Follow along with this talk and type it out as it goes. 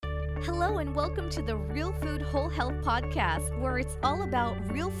Hello and welcome to the Real Food Whole Health Podcast, where it's all about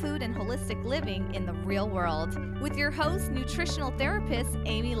real food and holistic living in the real world, with your host, nutritional therapist,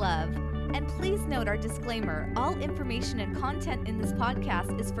 Amy Love. And please note our disclaimer, all information and content in this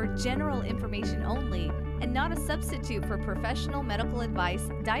podcast is for general information only and not a substitute for professional medical advice,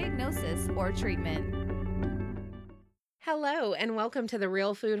 diagnosis, or treatment. Hello, and welcome to the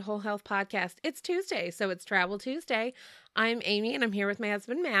Real Food Whole Health Podcast. It's Tuesday, so it's Travel Tuesday. I'm Amy, and I'm here with my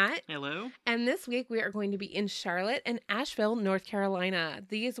husband, Matt. Hello. And this week, we are going to be in Charlotte and Asheville, North Carolina.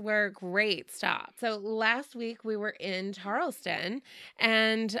 These were great stops. So last week, we were in Charleston,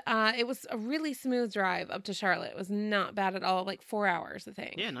 and it was a really smooth drive up to Charlotte. It was not bad at all, like 4 hours, I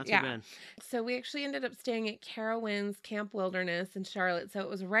think. Yeah, not too bad. So we actually ended up staying at Carowinds Camp Wilderness in Charlotte. So it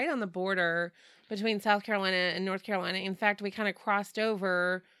was right on the border between South Carolina and North Carolina. In fact, we kind of crossed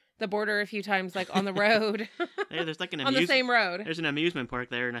over the border a few times, like on the road. Yeah, there's like on the same road. There's an amusement park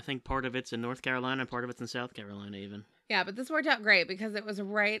there, and I think part of it's in North Carolina, part of it's in South Carolina even. Yeah, but this worked out great because it was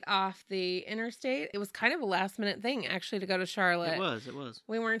right off the interstate. It was kind of a last minute thing, actually, to go to Charlotte. It was.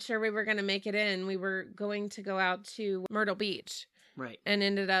 We weren't sure we were going to make it in. We were going to go out to Myrtle Beach. Right. And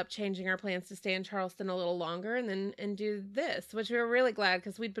ended up changing our plans to stay in Charleston a little longer and do this, which we were really glad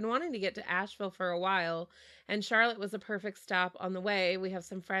because we'd been wanting to get to Asheville for a while, and Charlotte was a perfect stop on the way. We have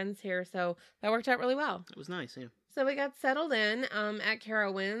some friends here, so that worked out really well. It was nice, yeah. So we got settled in at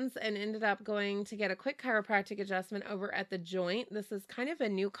Carowinds and ended up going to get a quick chiropractic adjustment over at The Joint. This is kind of a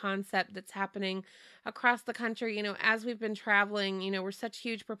new concept that's happening across the country. You know, as we've been traveling, you know, we're such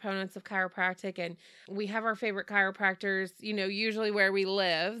huge proponents of chiropractic, and we have our favorite chiropractors, you know, usually where we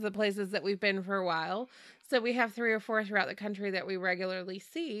live, the places that we've been for a while. So we have 3 or 4 throughout the country that we regularly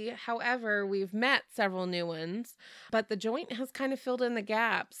see. However, we've met several new ones, but The Joint has kind of filled in the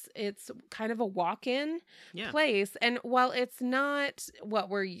gaps. It's kind of a walk-in place. And while it's not what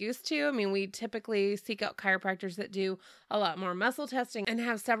we're used to, I mean, we typically seek out chiropractors that do a lot more muscle testing and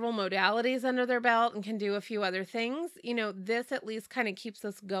have several modalities under their belt and can do a few other things. You know, this at least kind of keeps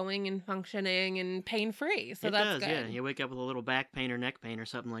us going and functioning and pain-free. So that's good. Yeah. You wake up with a little back pain or neck pain or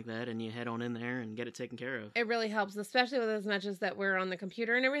something like that, and you head on in there and get it taken care of. It really helps, especially with as much as that we're on the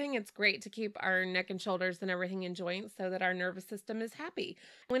computer and everything. It's great to keep our neck and shoulders and everything in joints so that our nervous system is happy.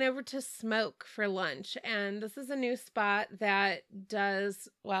 Went over to Smoke for lunch, and this is a new spot that does,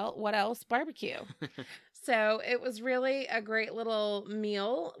 well, what else? Barbecue. So it was really a great little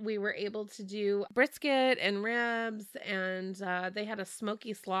meal. We were able to do brisket and ribs, and they had a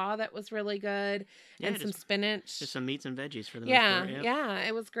smoky slaw that was really good, and some spinach. Just some meats and veggies for the most part. Yeah,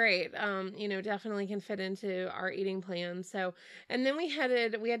 it was great. You know, definitely can fit into our eating plan. So, and then we had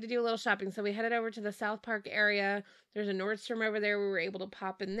to do a little shopping. So we headed over to the South Park area. There's a Nordstrom over there. We were able to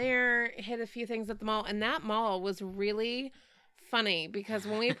pop in there, hit a few things at the mall, and that mall was really funny because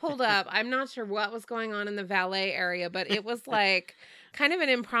when we pulled up, I'm not sure what was going on in the valet area, but it was like kind of an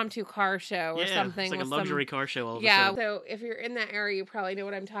impromptu car show or something. It's like a luxury car show all of a Yeah, sudden. so if you're in that area, you probably know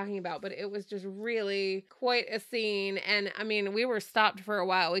what I'm talking about, but it was just really quite a scene. And I mean, we were stopped for a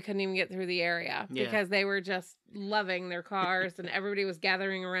while. We couldn't even get through the area because they were just loving their cars and everybody was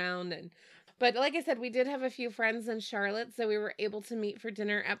gathering around. But like I said, we did have a few friends in Charlotte, so we were able to meet for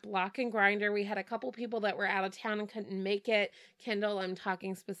dinner at Block and Grinder. We had a couple people that were out of town and couldn't make it. Kendall, I'm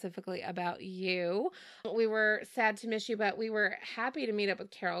talking specifically about you. We were sad to miss you, but we were happy to meet up with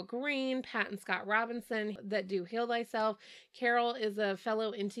Carol Green, Pat and Scott Robinson that do Heal Thyself. Carol is a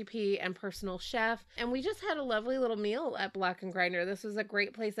fellow NTP and personal chef, and we just had a lovely little meal at Block and Grinder. This was a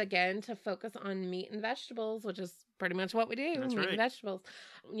great place, again, to focus on meat and vegetables, which is pretty much what we do, That's meat right. and vegetables.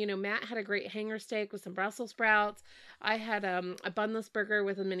 You know, Matt had a great hanger steak with some Brussels sprouts. I had a bunless burger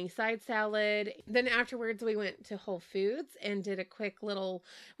with a mini side salad. Then afterwards, we went to Whole Foods and did a quick little,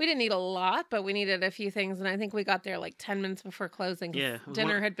 we didn't eat a lot, but we needed a few things. And I think we got there like 10 minutes before closing. Yeah.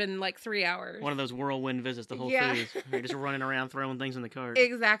 Dinner had been like 3 hours. One of those whirlwind visits to Whole Foods. You're just running around throwing things in the cart.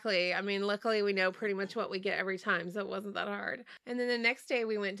 Exactly. I mean, luckily we know pretty much what we get every time, so it wasn't that hard. And then the next day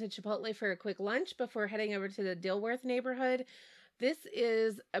we went to Chipotle for a quick lunch before heading over to the Dilworth neighborhood. This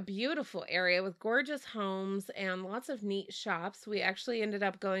is a beautiful area with gorgeous homes and lots of neat shops. We actually ended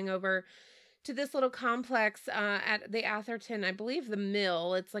up going over to this little complex at the Atherton, I believe the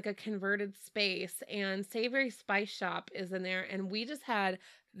Mill. It's like a converted space, and Savory Spice Shop is in there, and we just had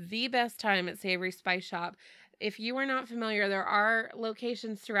the best time at Savory Spice Shop. If you are not familiar, there are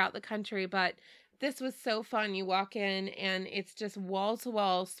locations throughout the country, but this was so fun. You walk in and it's just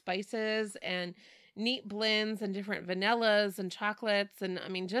wall-to-wall spices, and neat blends and different vanillas and chocolates. And I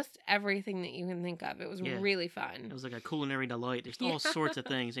mean, just everything that you can think of. It was really fun. It was like a culinary delight. There's all sorts of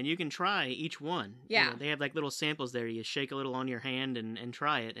things. And you can try each one. Yeah. You know, they have like little samples there. You shake a little on your hand and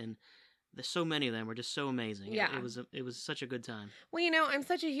try it. And there's so many of them were just so amazing. Yeah. It was such a good time. Well, you know, I'm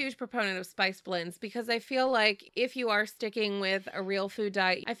such a huge proponent of spice blends because I feel like if you are sticking with a real food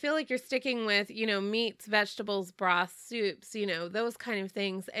diet, I feel like you're sticking with, you know, meats, vegetables, broths, soups, you know, those kind of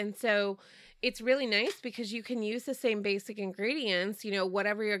things. And so it's really nice because you can use the same basic ingredients, you know,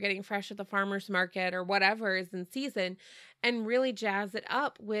 whatever you're getting fresh at the farmer's market or whatever is in season, and really jazz it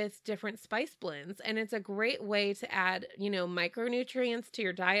up with different spice blends. And it's a great way to add, you know, micronutrients to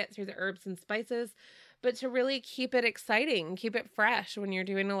your diet through the herbs and spices, but to really keep it exciting, keep it fresh when you're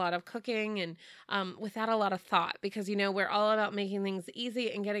doing a lot of cooking and without a lot of thought, because, you know, we're all about making things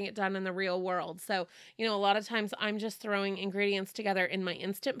easy and getting it done in the real world. So, you know, a lot of times I'm just throwing ingredients together in my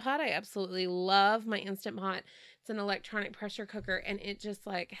Instant Pot. I absolutely love my Instant Pot. It's an electronic pressure cooker, and it just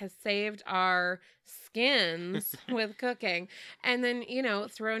like has saved our skins with cooking. And then, you know,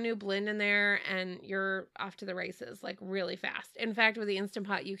 throw a new blend in there and you're off to the races like really fast. In fact, with the Instant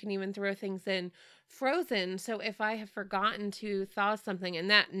Pot, you can even throw things in frozen. So if I have forgotten to thaw something,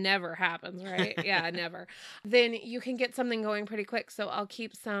 and that never happens, right? Yeah, never. Then you can get something going pretty quick. So I'll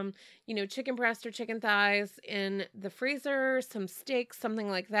keep some, you know, chicken breast or chicken thighs in the freezer, some steaks, something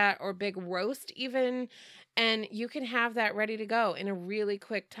like that, or big roast even. And you can have that ready to go in a really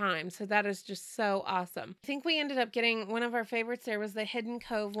quick time. So that is just so awesome. I think we ended up getting one of our favorites there was the Hidden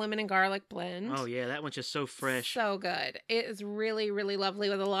Cove lemon and garlic blend. Oh, yeah. That one's just so fresh. So good. It is really, really lovely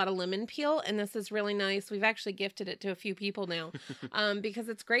with a lot of lemon peel. And this is really nice. We've actually gifted it to a few people now because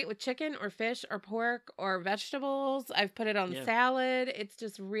it's great with chicken or fish or pork or vegetables. I've put it on salad. It's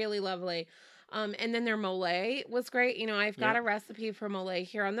just really lovely. And then their mole was great. You know, I've got a recipe for mole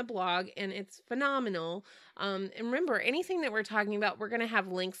here on the blog, and it's phenomenal. And remember, anything that we're talking about, we're going to have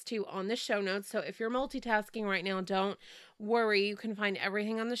links to on the show notes. So if you're multitasking right now, don't worry. You can find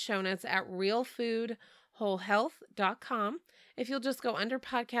everything on the show notes at realfoodwholehealth.com. If you'll just go under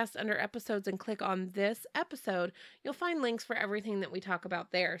podcast, under episodes, and click on this episode, you'll find links for everything that we talk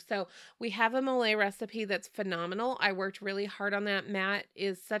about there. So we have a mole recipe that's phenomenal. I worked really hard on that. Matt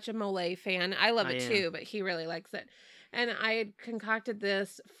is such a mole fan. I love it too, but he really likes it. And I had concocted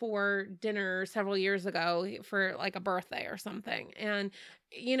this for dinner several years ago for like a birthday or something. And,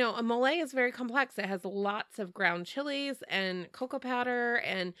 you know, a mole is very complex. It has lots of ground chilies and cocoa powder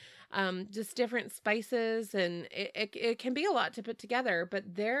and just different spices. And it can be a lot to put together,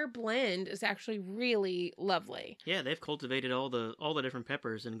 but their blend is actually really lovely. Yeah, they've cultivated all the different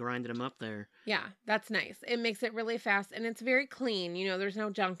peppers and grinded them up there. Yeah, that's nice. It makes it really fast, and it's very clean. You know, there's no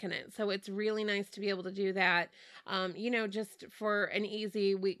junk in it. So it's really nice to be able to do that, you know, just for an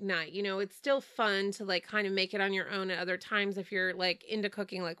easy weeknight. You know, it's still fun to like kind of make it on your own at other times if you're like into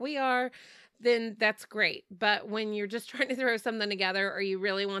cooking like we are. Then that's great. But when you're just trying to throw something together or you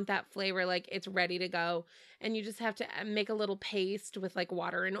really want that flavor, like it's ready to go, and you just have to make a little paste with like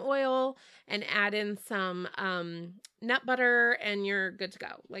water and oil and add in some nut butter and you're good to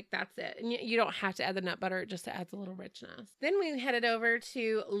go. Like that's it. And you don't have to add the nut butter. It just adds a little richness. Then we headed over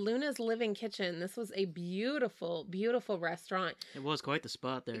to Luna's Living Kitchen. This was a beautiful, beautiful restaurant. It was quite the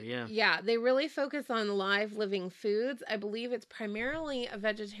spot there, yeah. Yeah, they really focus on live living foods. I believe it's primarily a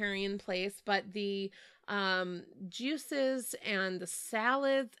vegetarian place, but the juices and the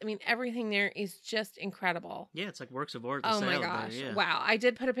salads, I mean, everything there is just incredible. Yeah, it's like works of art. Oh my gosh. There, yeah. Wow. I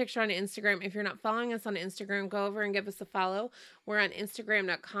did put a picture on Instagram. If you're not following us on Instagram, go over and give us a follow. We're on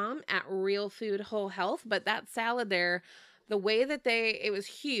Instagram.com at Real Food Whole Health. But that salad there, the way that it was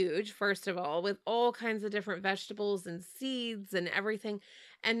huge, first of all, with all kinds of different vegetables and seeds and everything.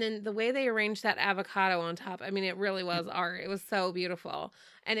 And then the way they arranged that avocado on top, I mean, it really was art. It was so beautiful.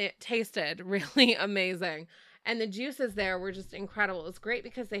 And it tasted really amazing. And the juices there were just incredible. It was great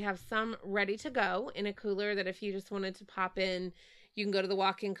because they have some ready to go in a cooler that if you just wanted to pop in, you can go to the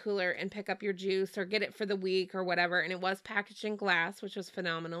walk-in cooler and pick up your juice or get it for the week or whatever. And it was packaged in glass, which was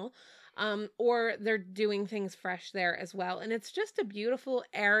phenomenal. Or they're doing things fresh there as well. And it's just a beautiful,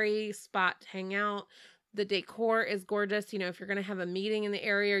 airy spot to hang out. The decor is gorgeous. You know, if you're going to have a meeting in the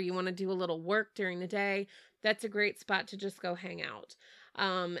area or you want to do a little work during the day, that's a great spot to just go hang out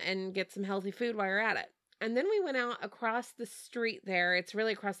and get some healthy food while you're at it. And then we went out across the street there. It's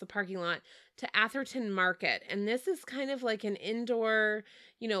really across the parking lot to Atherton Market. And this is kind of like an indoor,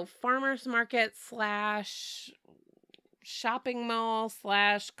 you know, farmer's market / shopping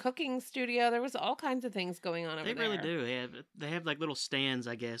 / cooking studio. There was all kinds of things going on over there. They really do. They have like little stands,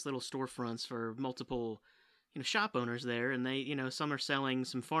 I guess, little storefronts for multiple shop owners there, and they, some are selling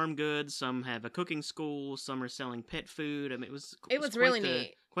some farm goods, some have a cooking school, some are selling pet food. I mean, it was really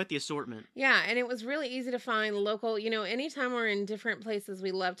neat. Quite the assortment. Yeah, and it was really easy to find local, anytime we're in different places,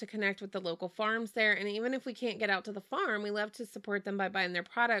 we love to connect with the local farms there. And even if we can't get out to the farm, we love to support them by buying their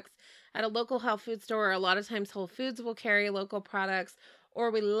products at a local health food store. A lot of times Whole Foods will carry local products,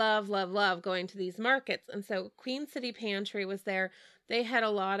 or we love, love, love going to these markets. And so Queen City Pantry was there. They had a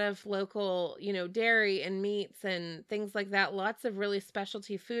lot of local, dairy and meats and things like that. Lots of really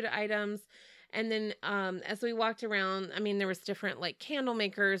specialty food items. And then as we walked around, I mean, there was different like candle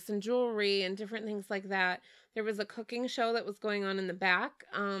makers and jewelry and different things like that. There was a cooking show that was going on in the back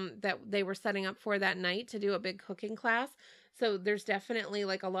that they were setting up for that night to do a big cooking class. So there's definitely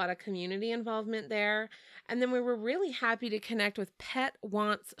like a lot of community involvement there. And then we were really happy to connect with Pet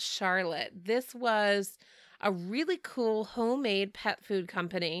Wants Charlotte. This was a really cool homemade pet food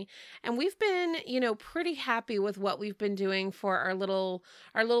company. And we've been, pretty happy with what we've been doing for our little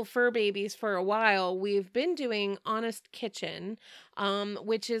fur babies for a while. We've been doing Honest Kitchen,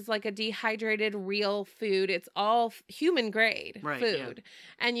 which is like a dehydrated real food. It's all human grade food.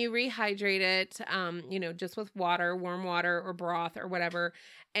 Yeah. And you rehydrate it, just with water, warm water or broth or whatever,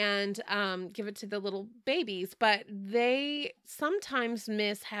 and give it to the little babies. But they sometimes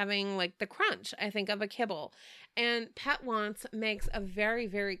miss having like the crunch, I think, of a kibble. And Pet Wants makes a very,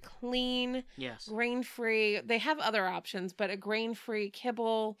 very clean, grain-free. They have other options, but a grain-free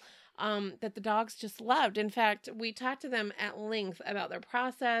kibble that the dogs just loved. In fact, we talked to them at length about their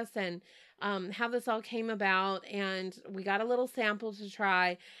process and how this all came about. And we got a little sample to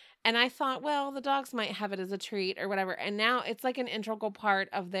try. And I thought, well, the dogs might have it as a treat or whatever. And now it's like an integral part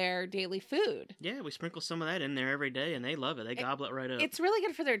of their daily food. Yeah, we sprinkle some of that in there every day, and they love it. They gobble it right up. It's really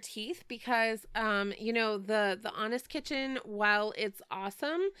good for their teeth because, the Honest Kitchen, while it's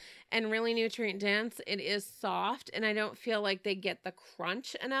awesome and really nutrient dense, it is soft. And I don't feel like they get the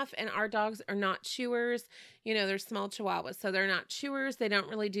crunch enough. And our dogs are not chewers. They're small chihuahuas, so they're not chewers. They don't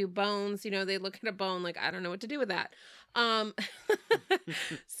really do bones. They look at a bone like, I don't know what to do with that.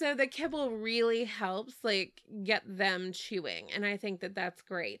 So the kibble really helps like get them chewing. And I think that that's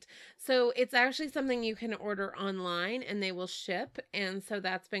great. So it's actually something you can order online and they will ship. And so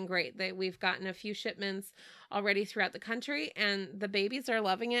that's been great. We've gotten a few shipments already throughout the country and the babies are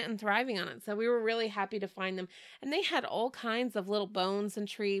loving it and thriving on it. So we were really happy to find them. And they had all kinds of little bones and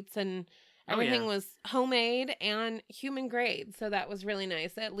treats and everything was homemade and human grade. So that was really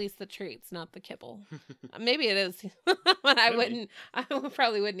nice. At least the treats, not the kibble. Maybe it is, but I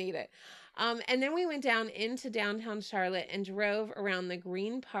probably wouldn't eat it. And then we went down into downtown Charlotte and drove around the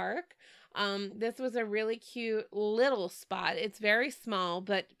Green Park. This was a really cute little spot. It's very small,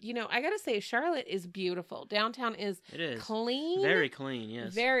 but I gotta say, Charlotte is beautiful. Downtown is clean. Very clean,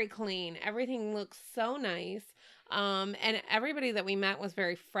 yes. Very clean. Everything looks so nice. And everybody that we met was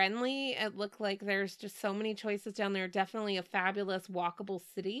very friendly. It looked like there's just so many choices down there. Definitely a fabulous walkable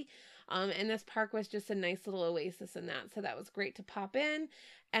city. And this park was just a nice little oasis in that. So that was great to pop in.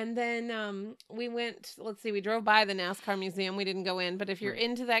 And then we drove by the NASCAR museum. We didn't go in, but if you're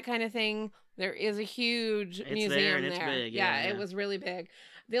into that kind of thing, there is a huge museum there. It's big. Yeah, it was really big.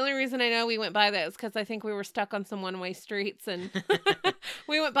 The only reason I know we went by that is because I think we were stuck on some one-way streets and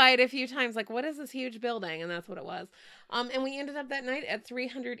we went by it a few times like, what is this huge building? And that's what it was. And we ended up that night at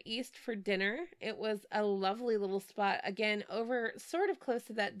 300 East for dinner. It was a lovely little spot, again, over sort of close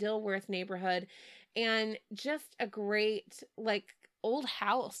to that Dilworth neighborhood and just a great, like, old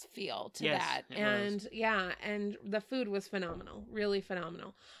house feel to that. And and the food was phenomenal, really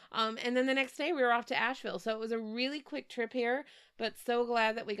phenomenal. And then the next day we were off to Asheville. So it was a really quick trip here, but so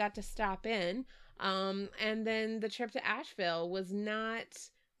glad that we got to stop in. And then the trip to Asheville was not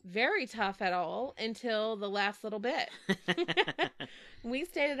very tough at all until the last little bit. We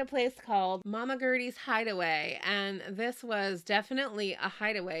stayed at a place called Mama Gertie's Hideaway, and this was definitely a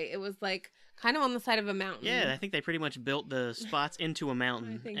hideaway. It was like kind of on the side of a mountain. Yeah, I think they pretty much built the spots into a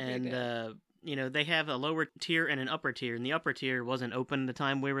mountain. I think they did. They have a lower tier and an upper tier, and the upper tier wasn't open the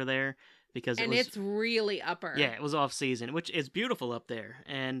time we were there because it's really upper. Yeah, it was off season, which is beautiful up there.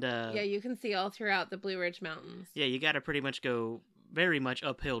 And you can see all throughout the Blue Ridge Mountains. Yeah, you got to pretty much go very much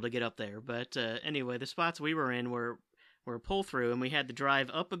uphill to get up there. But anyway, the spots we were in were a pull through, and we had to drive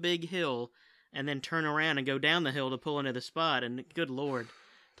up a big hill and then turn around and go down the hill to pull into the spot. And good Lord.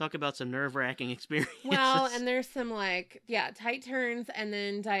 Talk about some nerve-wracking experiences. Well, and there's some tight turns and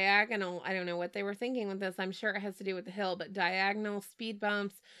then diagonal. I don't know what they were thinking with this. I'm sure it has to do with the hill, but diagonal speed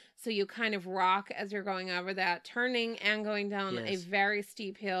bumps. So you kind of rock as you're going over that, turning and going down a very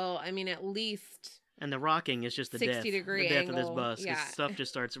steep hill. I mean, at least And the rocking is just the 60-degree death angle. of this bus. Yeah. Stuff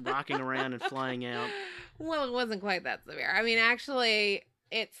just starts rocking around and flying out. Well, it wasn't quite that severe. I mean, actually,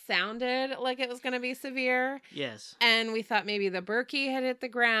 it sounded like it was going to be severe. Yes. And we thought maybe the Berkey had hit the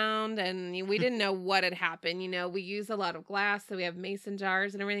ground, and we didn't know what had happened. You know, we use a lot of glass, so we have mason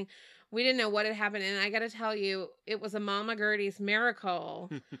jars and everything. We didn't know what had happened. And I got to tell you, it was a Mama Gertie's miracle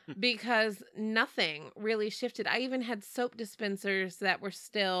because nothing really shifted. I even had soap dispensers that were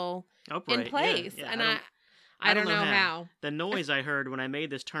still in place. Yeah. And I don't know how. The noise I heard when I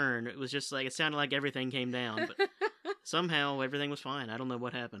made this turn, it was just like, it sounded like everything came down. But somehow everything was fine. I don't know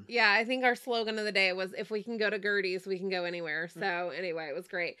what happened. Yeah, I think our slogan of the day was, if we can go to Gertie's, we can go anywhere. So anyway, it was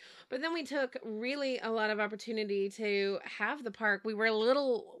great. But then we took really a lot of opportunity to have the park. We were a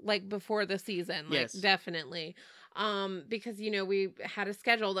little like before the season, like Yes. definitely. Because, you know, we had a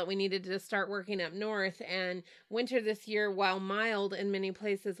schedule that we needed to start working up north, and winter this year, while mild in many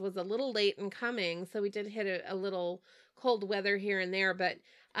places, was a little late in coming. So we did hit a little cold weather here and there, but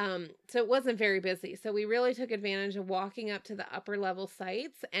so it wasn't very busy. So we really took advantage of walking up to the upper level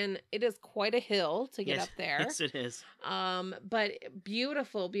sites, and it is quite a hill to get up there. Yes, it is. But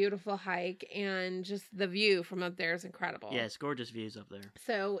beautiful, beautiful hike, and just the view from up there is incredible. Yes, gorgeous views up there.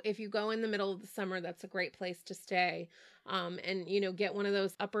 So if you go in the middle of the summer, that's a great place to stay. And, you know, get one of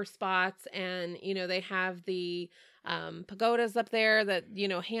those upper spots, and, you know, they have the pagodas up there that, you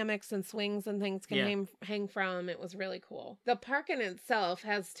know, hammocks and swings and things can hang from. It was really cool. The park in itself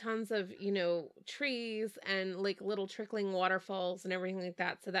has tons of, you know, trees and like little trickling waterfalls and everything like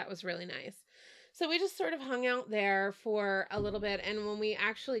that. So that was really nice. So we just sort of hung out there for a little bit. And when we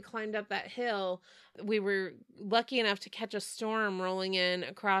actually climbed up that hill, we were lucky enough to catch a storm rolling in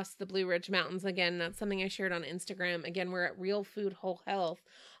across the Blue Ridge Mountains. Again, that's something I shared on Instagram. Again, we're at Real Food Whole Health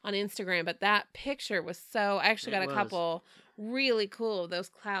on Instagram. But that picture was so, I actually got a couple really cool of those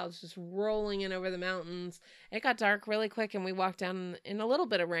clouds just rolling in over the mountains. It got dark really quick, and we walked down in a little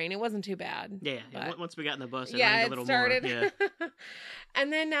bit of rain. It wasn't too bad. Yeah, once we got in the bus, it rained rained a little started. more. Yeah.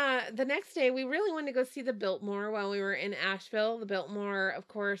 And then the next day, we really wanted to go see the Biltmore while we were in Asheville. The Biltmore, of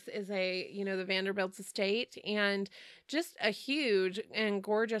course, is the Vanderbilt's estate, and just a huge and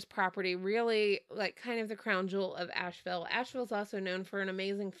gorgeous property, really like kind of the crown jewel of Asheville. Asheville's also known for an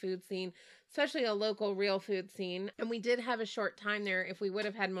amazing food scene, especially a local real food scene. And we did have a short time there. If we would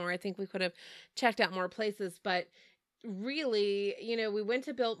have had more, I think we could have checked out more places. But really, you know, we went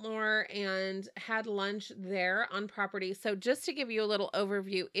to Biltmore and had lunch there on property. So just to give you a little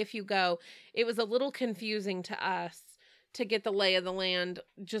overview, if you go, it was a little confusing to us to get the lay of the land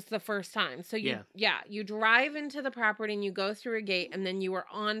just the first time. So you drive into the property and you go through a gate, and then you are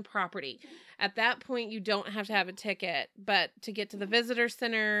on property. At that point, you don't have to have a ticket, but to get to the visitor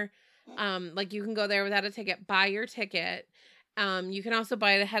center, like you can go there without a ticket, buy your ticket. You can also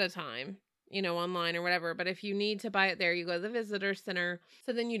buy it ahead of time, you know, online or whatever. But if you need to buy it there, you go to the visitor center.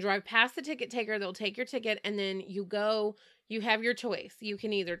 So then you drive past the ticket taker, they'll take your ticket, and then you have your choice. You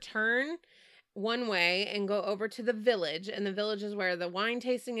can either turn one way and go over to the village, and the village is where the wine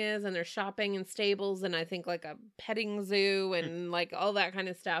tasting is, and there's shopping and stables, and I think like a petting zoo and like all that kind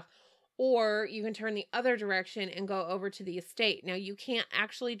of stuff. Or you can turn the other direction and go over to the estate. Now, you can't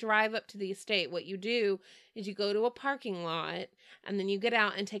actually drive up to the estate. What you do is you go to a parking lot, and then you get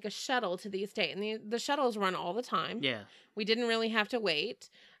out and take a shuttle to the estate. And the shuttles run all the time. Yeah. We didn't really have to wait.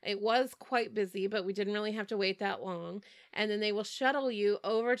 It was quite busy, but we didn't really have to wait that long. And then they will shuttle you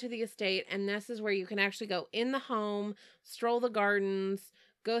over to the estate, and this is where you can actually go in the home, stroll the gardens,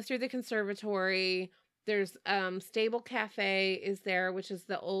 go through the conservatory. There's Stable Cafe is there, which is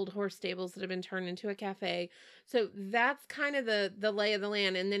the old horse stables that have been turned into a cafe. So that's kind of the lay of the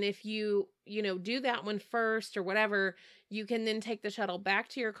land. And then if you do that one first or whatever, you can then take the shuttle back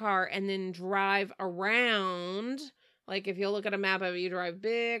to your car and then drive around. Like if you look at a map of it, you drive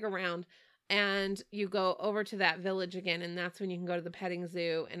big around and you go over to that village again. And that's when you can go to the petting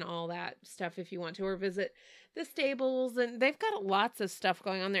zoo and all that stuff if you want to, or visit the stables. And they've got lots of stuff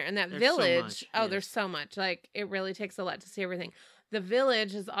going on there. And that village, there's so much. Like it really takes a lot to see everything. The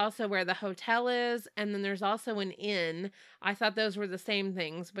village is also where the hotel is. And then there's also an inn. I thought those were the same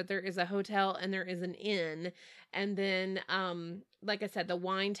things, but there is a hotel and there is an inn. And then, like I said, the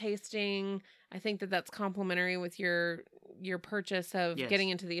wine tasting, I think that's complimentary with your purchase of getting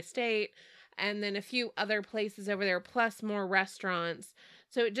into the estate. And then a few other places over there, plus more restaurants.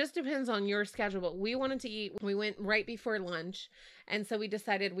 So it just depends on your schedule. But we wanted to eat. We went right before lunch. And so we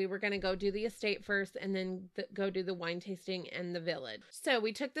decided we were going to go do the estate first and then go do the wine tasting and the village. So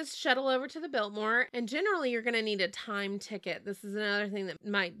we took this shuttle over to the Biltmore, and generally you're going to need a time ticket. This is another thing that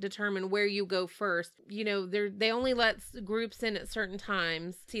might determine where you go first. You know, they only let groups in at certain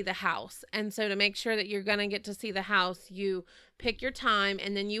times see the house. And so to make sure that you're going to get to see the house, you pick your time,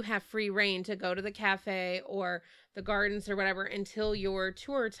 and then you have free reign to go to the cafe or the gardens or whatever until your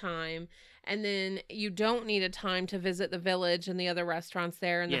tour time. And then you don't need a time to visit the village and the other restaurants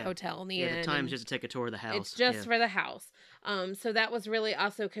there and the hotel and the inn. The time's just to take a tour of the house. It's just for the house. So that was really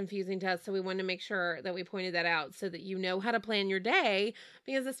also confusing to us. So we wanted to make sure that we pointed that out so that you know how to plan your day.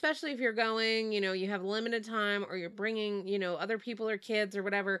 Because especially if you're going, you know, you have limited time or you're bringing, you know, other people or kids or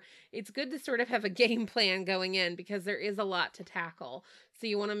whatever, it's good to sort of have a game plan going in because there is a lot to tackle. So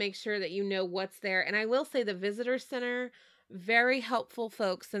you want to make sure that you know what's there. And I will say the visitor center, very helpful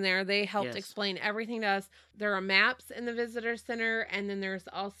folks in there. They helped explain everything to us. There are maps in the visitor center, and then there's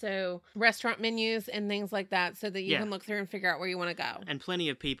also restaurant menus and things like that so that you can look through and figure out where you want to go. And plenty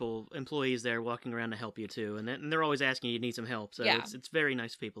of employees there walking around to help you too. And they're always asking you need some help. So it's very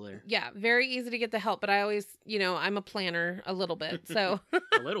nice people there. Yeah, very easy to get the help, but I always, you know, I'm a planner a little bit. So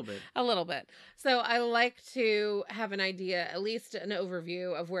a little bit. A little bit. So I like to have an idea, at least an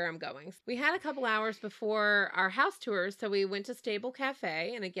overview of where I'm going. We had a couple hours before our house tours, so we went to Stable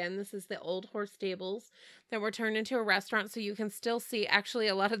Cafe. And again, this is the old horse stables that were turned into a restaurant. So you can still see, actually,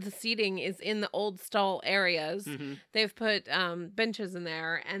 a lot of the seating is in the old stall areas. Mm-hmm. They've put benches in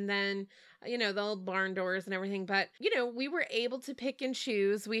there. And then, you know, the old barn doors and everything. But, you know, we were able to pick and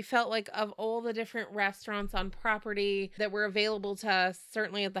choose. We felt like of all the different restaurants on property that were available to us,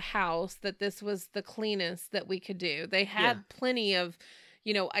 certainly at the house, that this was the cleanest that we could do. They had plenty of,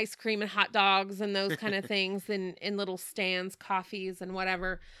 you know, ice cream and hot dogs and those kind of things in little stands, coffees and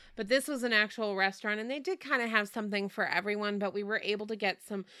whatever. But this was an actual restaurant, and they did kind of have something for everyone, but we were able to get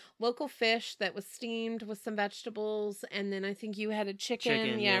some local fish that was steamed with some vegetables. And then I think you had a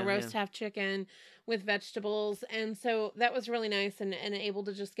chicken roast half chicken with vegetables. And so that was really nice and able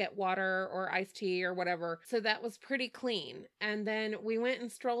to just get water or iced tea or whatever. So that was pretty clean. And then we went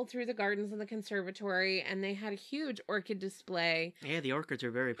and strolled through the gardens and the conservatory, and they had a huge orchid display. Yeah, the orchids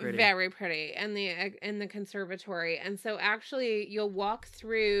are very pretty. Very pretty. And the conservatory. And so actually you'll walk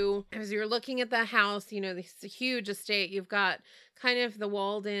through, as you're looking at the house, you know, this huge estate, you've got kind of the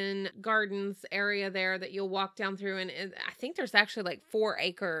walled-in gardens area there that you'll walk down through. And I think there's actually like 4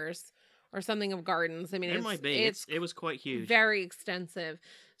 acres or something of gardens. I mean, it might be. It was quite huge. Very extensive.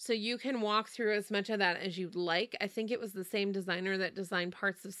 So you can walk through as much of that as you'd like. I think it was the same designer that designed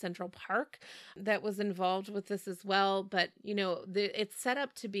parts of Central Park that was involved with this as well. But, you know, it's set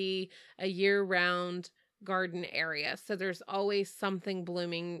up to be a year-round garden area. So there's always something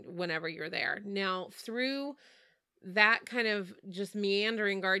blooming whenever you're there. Now, through that kind of just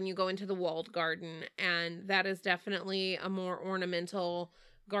meandering garden, you go into the walled garden, and that is definitely a more ornamental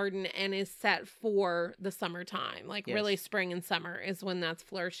garden and is set for the summertime. Like really spring and summer is when that's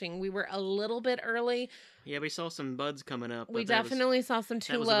flourishing. We were a little bit early. Yeah, we saw some buds coming up. We definitely saw some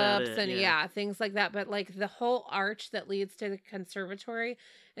tulips and things like that. But like the whole arch that leads to the conservatory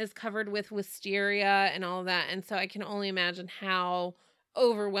is covered with wisteria and all of that. And so I can only imagine how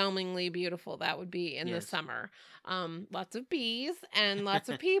overwhelmingly beautiful that would be in the summer. Lots of bees and lots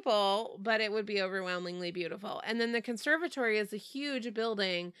of people, but it would be overwhelmingly beautiful. And then the conservatory is a huge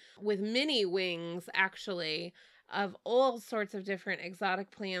building with many wings, actually, of all sorts of different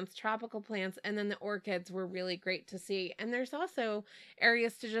exotic plants, tropical plants, and then the orchids were really great to see. And there's also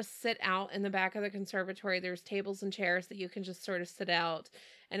areas to just sit out in the back of the conservatory. There's tables and chairs that you can just sort of sit out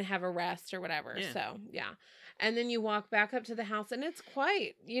and have a rest or whatever. Yeah. So, yeah. And then you walk back up to the house, and it's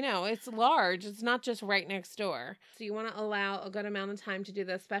quite, you know, it's large. It's not just right next door. So you want to allow a good amount of time to do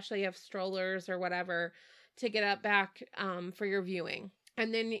this, especially if you have strollers or whatever, to get up back for your viewing.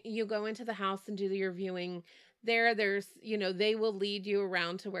 And then you go into the house and do your viewing. There's, you know, they will lead you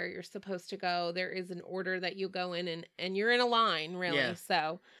around to where you're supposed to go. There is an order that you go in, and you're in a line, really. Yeah.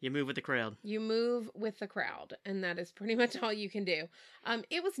 So you move with the crowd. You move with the crowd, and that is pretty much all you can do.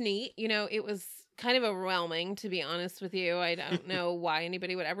 It was neat. You know, it was kind of overwhelming, to be honest with you. I don't know why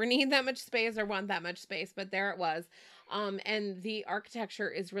anybody would ever need that much space or want that much space, but there it was. And the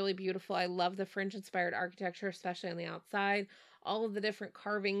architecture is really beautiful. I love the French-inspired architecture, especially on the outside. All of the different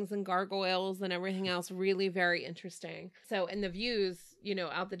carvings and gargoyles and everything else, really very interesting. So, and the views, you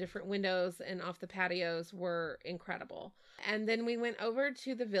know, out the different windows and off the patios were incredible. And then we went over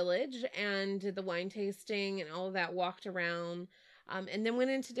to the village and did the wine tasting and all of that, walked around, and then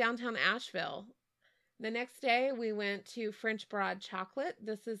went into downtown Asheville. The next day, we went to French Broad Chocolate.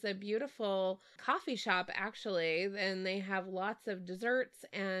 This is a beautiful coffee shop, actually, and they have lots of desserts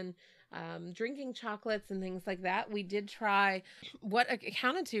and drinking chocolates and things like that. We did try what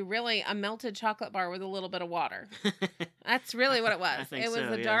accounted to really a melted chocolate bar with a little bit of water. That's really what it was. I think it was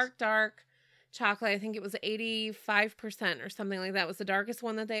so, a yes. dark chocolate. I think it was 85% or something like that. It was the darkest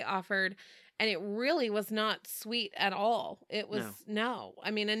one that they offered. And it really was not sweet at all. It was, no. I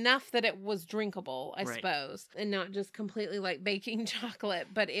mean, enough that it was drinkable, I suppose. And not just completely like baking chocolate.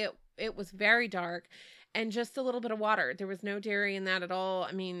 But it was very dark. And just a little bit of water. There was no dairy in that at all.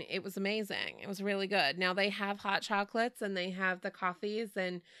 I mean, it was amazing. It was really good. Now, they have hot chocolates and they have the coffees.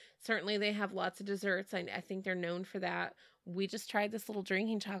 And certainly they have lots of desserts. I think they're known for that. We just tried this little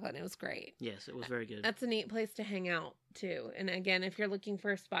drinking chocolate and it was great. Yes, it was very good. That's a neat place to hang out too. And again, if you're looking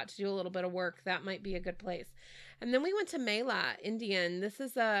for a spot to do a little bit of work, that might be a good place. And then we went to Mela Indian. This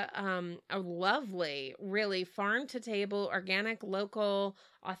is a lovely, really farm to table, organic, local,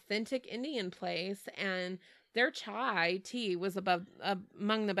 authentic Indian place. And their chai tea was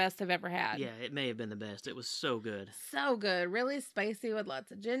among the best I've ever had. Yeah, it may have been the best. It was so good. So good. Really spicy with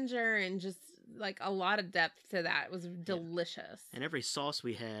lots of ginger and just like a lot of depth to that. It was delicious. And every sauce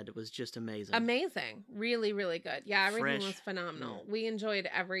we had was just amazing. Amazing. Really, really good. Yeah, everything was phenomenal. Yeah. We enjoyed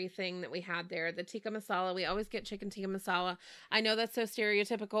everything that we had there. The tikka masala, we always get chicken tikka masala. I know that's so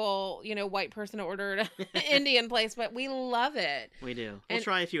stereotypical, white person ordered an Indian place, but we love it. We do. We'll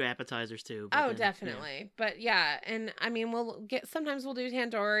try a few appetizers too. Definitely. Yeah. But yeah, and I mean, sometimes we'll do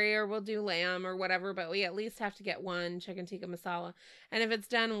tandoori or we'll do lamb or whatever, but we at least have to get one chicken tikka masala. And if it's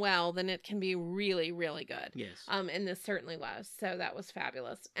done well, then it can be really, really good. Yes. And this certainly was. So that was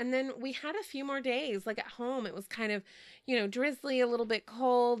fabulous. And then we had a few more days, like at home. It was kind of, drizzly, a little bit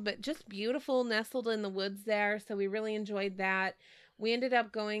cold, but just beautiful, nestled in the woods there. So we really enjoyed that. We ended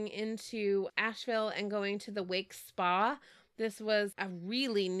up going into Asheville and going to the Wake Spa. This was a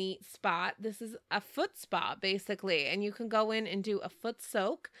really neat spot. This is a foot spa, basically, and you can go in and do a foot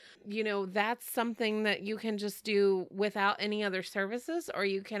soak. That's something that you can just do without any other services, or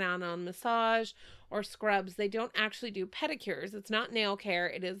you can add on massage or scrubs. They don't actually do pedicures. It's not nail care.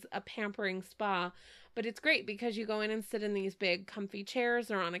 It is a pampering spa, but it's great because you go in and sit in these big comfy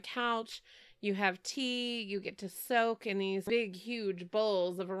chairs or on a couch. You have tea. You get to soak in these big, huge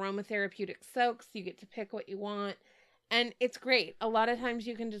bowls of aromatherapeutic soaks. You get to pick what you want. And it's great. A lot of times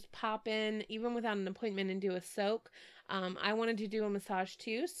you can just pop in, even without an appointment, and do a soak. I wanted to do a massage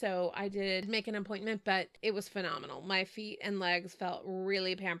too, so I did make an appointment, but it was phenomenal. My feet and legs felt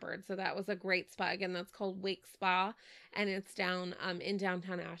really pampered, so that was a great spa. Again, that's called Wake Spa, and it's down in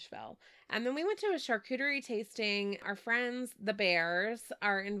downtown Asheville. And then we went to a charcuterie tasting. Our friends, the Bears,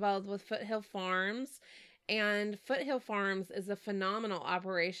 are involved with Foothill Farms. And Foothill Farms is a phenomenal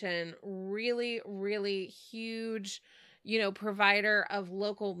operation, really, really huge, provider of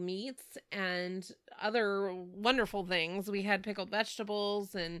local meats and other wonderful things. We had pickled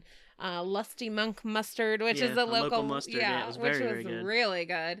vegetables and Lusty Monk mustard, which is a local mustard. Yeah, it was very good. Really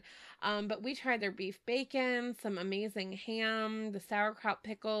good. But we tried their beef bacon, some amazing ham, the sauerkraut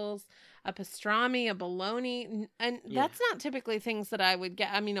pickles, a pastrami, a bologna. And that's not typically things that I would get.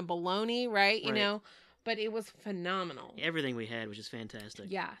 I mean, a bologna, right? But it was phenomenal. Everything we had was just fantastic.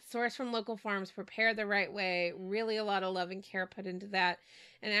 Yeah. Sourced from local farms, prepared the right way. Really a lot of love and care put into that.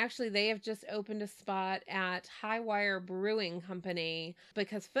 And actually, they have just opened a spot at Highwire Brewing Company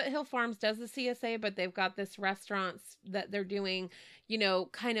because Foothill Farms does the CSA, but they've got this restaurant that they're doing,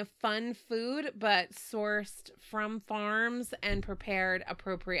 kind of fun food, but sourced from farms and prepared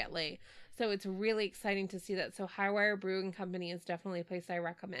appropriately. So it's really exciting to see that. So Highwire Brewing Company is definitely a place I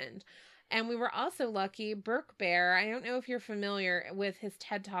recommend. And we were also lucky, Burke Bear, I don't know if you're familiar with his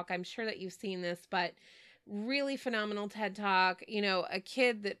TED Talk. I'm sure that you've seen this, but really phenomenal TED Talk. A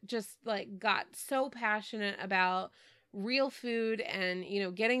kid that just got so passionate about real food and,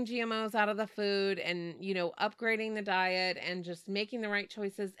 getting GMOs out of the food and, upgrading the diet and just making the right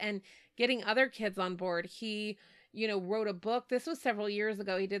choices and getting other kids on board. He wrote a book. This was several years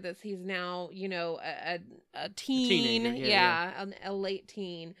ago. He did this. He's now, a teen. A late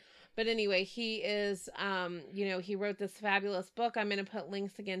teen. But anyway, he is, he wrote this fabulous book. I'm going to put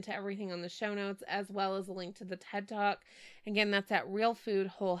links again to everything on the show notes, as well as a link to the TED Talk. Again, that's at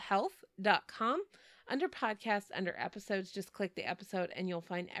realfoodwholehealth.com. Under podcasts, under episodes, just click the episode and you'll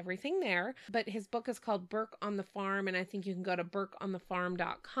find everything there. But his book is called Burke on the Farm, and I think you can go to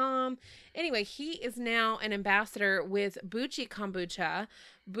burkeonthefarm.com. Anyway, he is now an ambassador with Bucci Kombucha.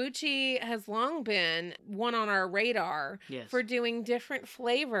 Bucci has long been one on our radar for doing different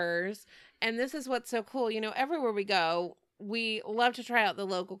flavors. And this is what's so cool. Everywhere we go, we love to try out the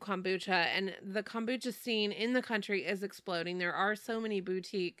local kombucha, and the kombucha scene in the country is exploding. There are so many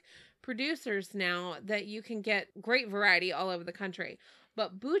boutique producers now that you can get great variety all over the country.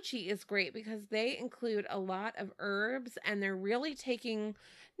 But Bucci is great because they include a lot of herbs, and they're really taking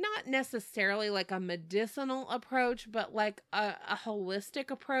not necessarily like a medicinal approach, but like a holistic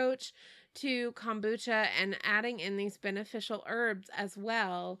approach to kombucha, and adding in these beneficial herbs as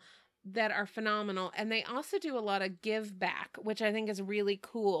well that are phenomenal. And they also do a lot of give back, which I think is really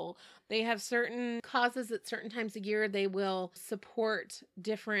cool. They have certain causes at certain times of year. They will support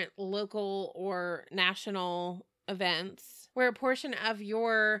different local or national events where a portion of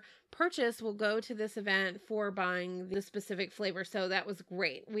your purchase will go to this event for buying the specific flavor. So that was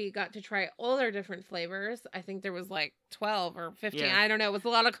great. We got to try all their different flavors. I think there was like 12 or 15. Yeah. I don't know. It was a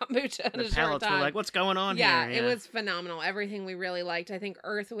lot of kombucha in a short time. The palates were like, what's going on here? Yeah, it was phenomenal. Everything we really liked. I think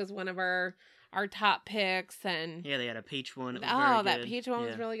Earth was one of our top picks. And yeah, they had a peach one. It was very that good. Peach one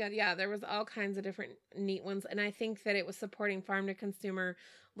was really good. Yeah, there was all kinds of different neat ones. And I think that it was supporting Farm to Consumer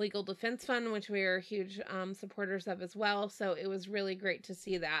Legal Defense Fund, which we are huge supporters of as well. So it was really great to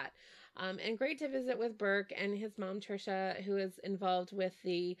see that. And great to visit with Burke and his mom, Trisha, who is involved with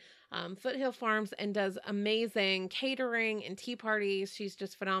the Foothill Farms and does amazing catering and tea parties. She's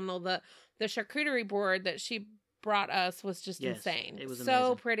just phenomenal. The charcuterie board that she brought us was just insane. It was so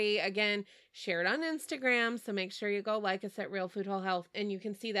amazing. Pretty. Again, shared on Instagram. So make sure you go like us at Real Food Whole Health and you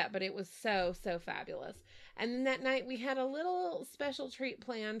can see that. But it was so fabulous. And then that night we had a little special treat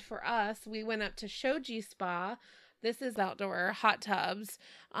planned for us. We went up to Shoji Spa. This is outdoor hot tubs,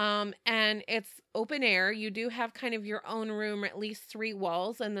 and it's open air. You do have kind of your own room, at least 3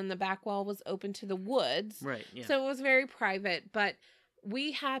 walls, and then the back wall was open to the woods. Right, yeah. So it was very private, but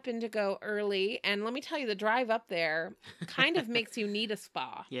we happened to go early, and let me tell you, the drive up there kind of makes you need a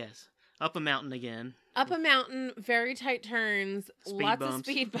spa. Yes. Up a mountain again. Up a mountain, very tight turns, lots of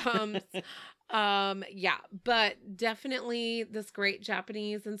speed bumps. Yeah, but definitely this great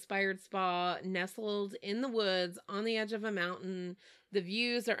Japanese inspired spa nestled in the woods on the edge of a mountain. The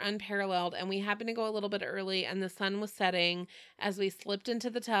views are unparalleled, and we happened to go a little bit early and the sun was setting as we slipped into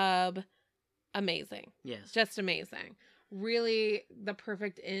the tub. Amazing. Yes. Just amazing. Really the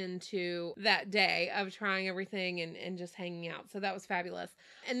perfect end to that day of trying everything and just hanging out. So that was fabulous.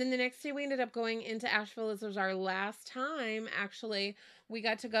 And then the next day we ended up going into Asheville. This was our last time, actually. We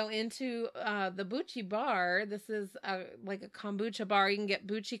got to go into the Bucci bar. This is like a kombucha bar. You can get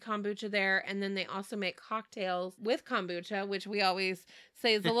Bucci kombucha there. And then they also make cocktails with kombucha, which we always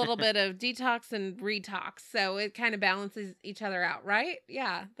say is a little bit of detox and retox. So it kind of balances each other out, right?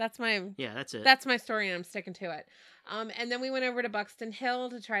 Yeah, that's it. That's my story and I'm sticking to it. And then we went over to Buxton Hill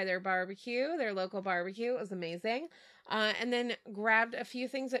to try their barbecue, their local barbecue. It was amazing. And then grabbed a few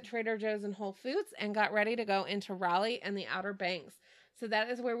things at Trader Joe's and Whole Foods and got ready to go into Raleigh and the Outer Banks. So that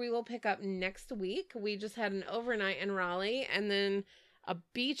is where we will pick up next week. We just had an overnight in Raleigh and then a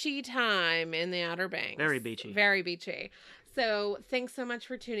beachy time in the Outer Banks. Very beachy. Very beachy. So thanks so much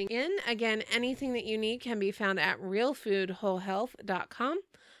for tuning in. Again, anything that you need can be found at realfoodwholehealth.com.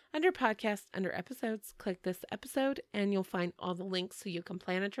 Under podcasts, under episodes, click this episode and you'll find all the links so you can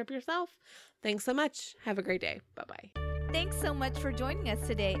plan a trip yourself. Thanks so much. Have a great day. Bye-bye. Thanks so much for joining us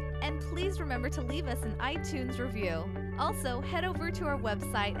today, and please remember to leave us an iTunes review. Also, head over to our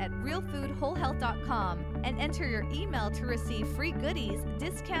website at realfoodwholehealth.com and enter your email to receive free goodies,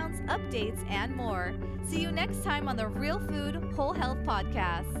 discounts, updates, and more. See you next time on the Real Food Whole Health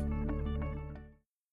Podcast.